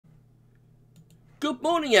Good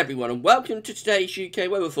morning everyone and welcome to today's UK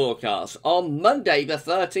weather forecast on Monday the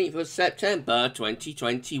 13th of September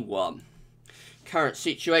 2021. Current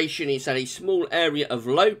situation is that a small area of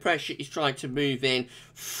low pressure is trying to move in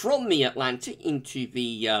from the Atlantic into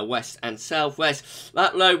the west and southwest.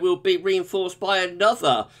 That low will be reinforced by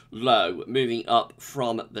another low moving up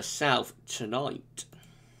from the south tonight.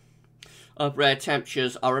 Upper air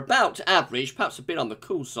temperatures are about average, perhaps a bit on the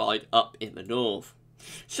cool side up in the north.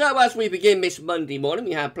 So as we begin this Monday morning,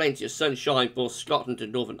 we have plenty of sunshine for Scotland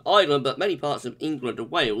and Northern Ireland, but many parts of England and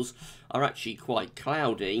Wales are actually quite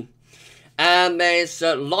cloudy. And there's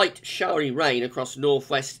light showery rain across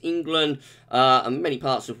northwest England and many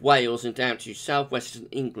parts of Wales and down to southwestern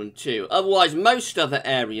England too. Otherwise, most other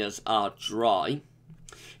areas are dry.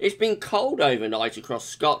 It's been cold overnight across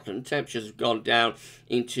Scotland. Temperatures have gone down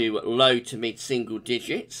into low to mid single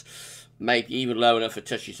digits. Maybe even low enough for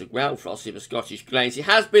touches of ground frost in the Scottish Glades. It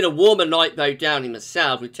has been a warmer night though down in the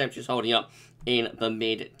south, with temperatures holding up in the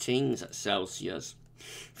mid-teens Celsius.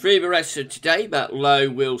 Through the rest of today, that low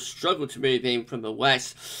will struggle to move in from the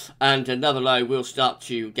west, and another low will start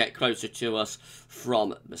to get closer to us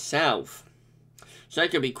from the south. So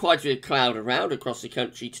it could be quite a bit of cloud around across the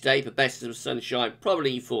country today. The best of the sunshine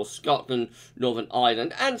probably for Scotland, Northern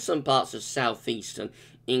Ireland and some parts of southeastern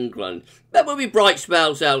England. There will be bright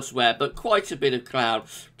spells elsewhere, but quite a bit of cloud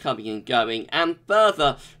coming and going, and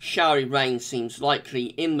further showery rain seems likely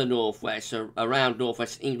in the northwest, so around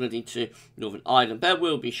northwest England into Northern Ireland. There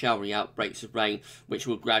will be showery outbreaks of rain, which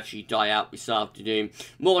will gradually die out this afternoon.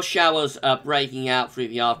 More showers are breaking out through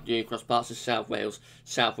the afternoon across parts of South Wales,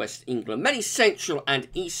 southwest England. Many central and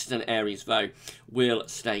eastern areas, though, will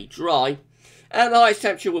stay dry. And the highest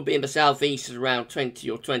temperature will be in the southeast at around 20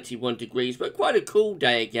 or 21 degrees, but quite a cool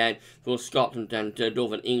day again for Scotland and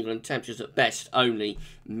northern England. Temperatures at best only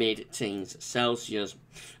mid-teens Celsius.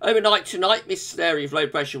 Overnight tonight, this area of low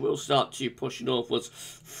pressure will start to push northwards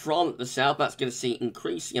from the south. That's going to see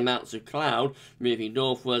increasing amounts of cloud moving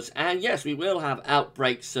northwards. And yes, we will have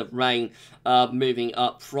outbreaks of rain moving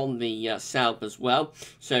up from the south as well.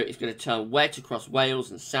 So it's going to turn wet across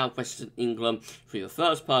Wales and southwestern England through the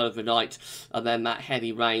first part of the night. And then that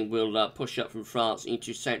heavy rain will push up from France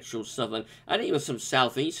into central, southern and even some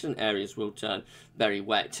southeastern areas will turn very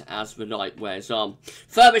wet as the night wears on.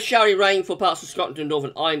 Further showery rain for parts of Scotland and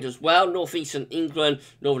Northern Ireland as well. Northeastern England,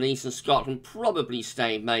 northern eastern Scotland probably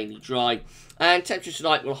staying mainly dry. And temperatures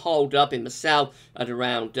tonight will hold up in the south at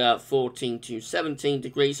around 14 to 17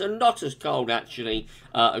 degrees, and not as cold actually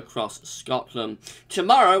across Scotland.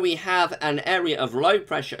 Tomorrow we have an area of low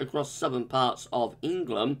pressure across southern parts of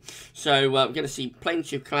England. So we're going to see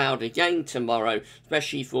plenty of cloud again tomorrow,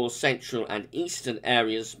 especially for central and eastern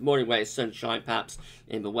areas. Morning where sunshine perhaps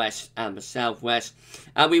in the west and the southwest.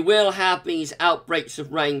 And we will have these outbreaks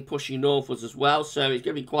of rain pushing northwards as well. So it's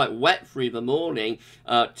going to be quite wet through the morning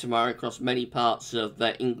tomorrow across many parts of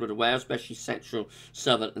England and Wales, especially central,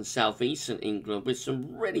 southern and southeastern England, with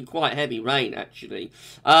some really quite heavy rain actually.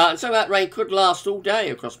 And so that rain could last all day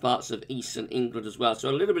across parts of eastern England as well. So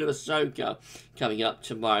a little bit of a soaker coming up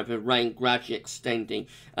tomorrow, the rain gradually extending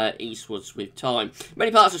eastwards with time.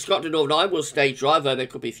 Many parts of Scotland and Northern Ireland will stay dry, though there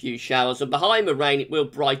could be a few showers, and behind the rain it will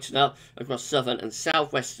brighten up across southern and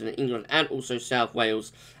southwestern England and also South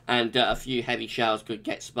Wales, and a few heavy showers could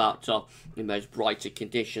get sparked off in those brighter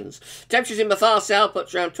conditions. Temperatures in the far south up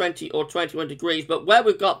to around 20 or 21 degrees, but where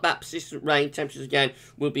we've got that persistent rain, temperatures again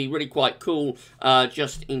will be really quite cool,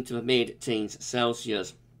 just into the mid-teens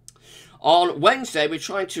Celsius. On Wednesday, we're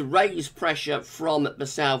trying to raise pressure from the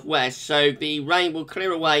southwest, so the rain will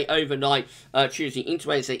clear away overnight, Tuesday into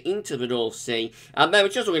Wednesday into the North Sea. And then we're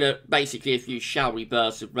just looking at basically a few showery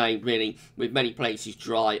bursts of rain, really, with many places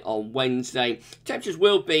dry on Wednesday. Temperatures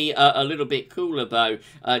will be a little bit cooler, though,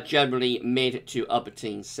 generally mid to upper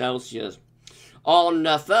teens Celsius. On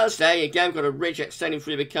Thursday, again, we've got a ridge extending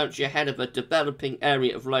through the country ahead of a developing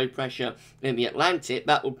area of low pressure in the Atlantic.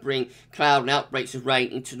 That will bring cloud and outbreaks of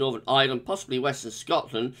rain into Northern Ireland, possibly western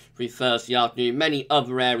Scotland through Thursday afternoon. Many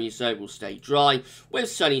other areas, though, will stay dry. With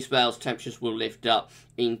sunny spells, temperatures will lift up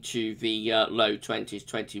into the low 20s,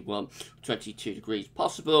 21, 22 degrees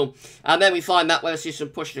possible. And then we find that weather system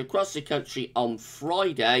pushing across the country on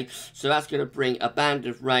Friday. So that's going to bring a band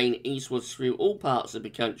of rain eastwards through all parts of the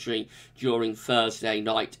country during Thursday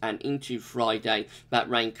night and into Friday. That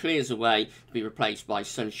rain clears away to be replaced by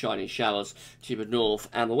sunshine and showers to the north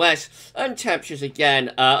and the west. And temperatures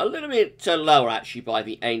again a little bit lower actually by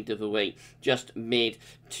the end of the week. Just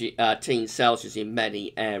mid-teens Celsius in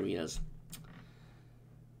many areas.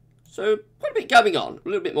 So quite a bit going on, a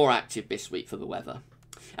little bit more active this week for the weather.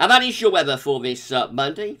 And that is your weather for this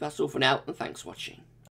Monday. That's all for now, and thanks for watching.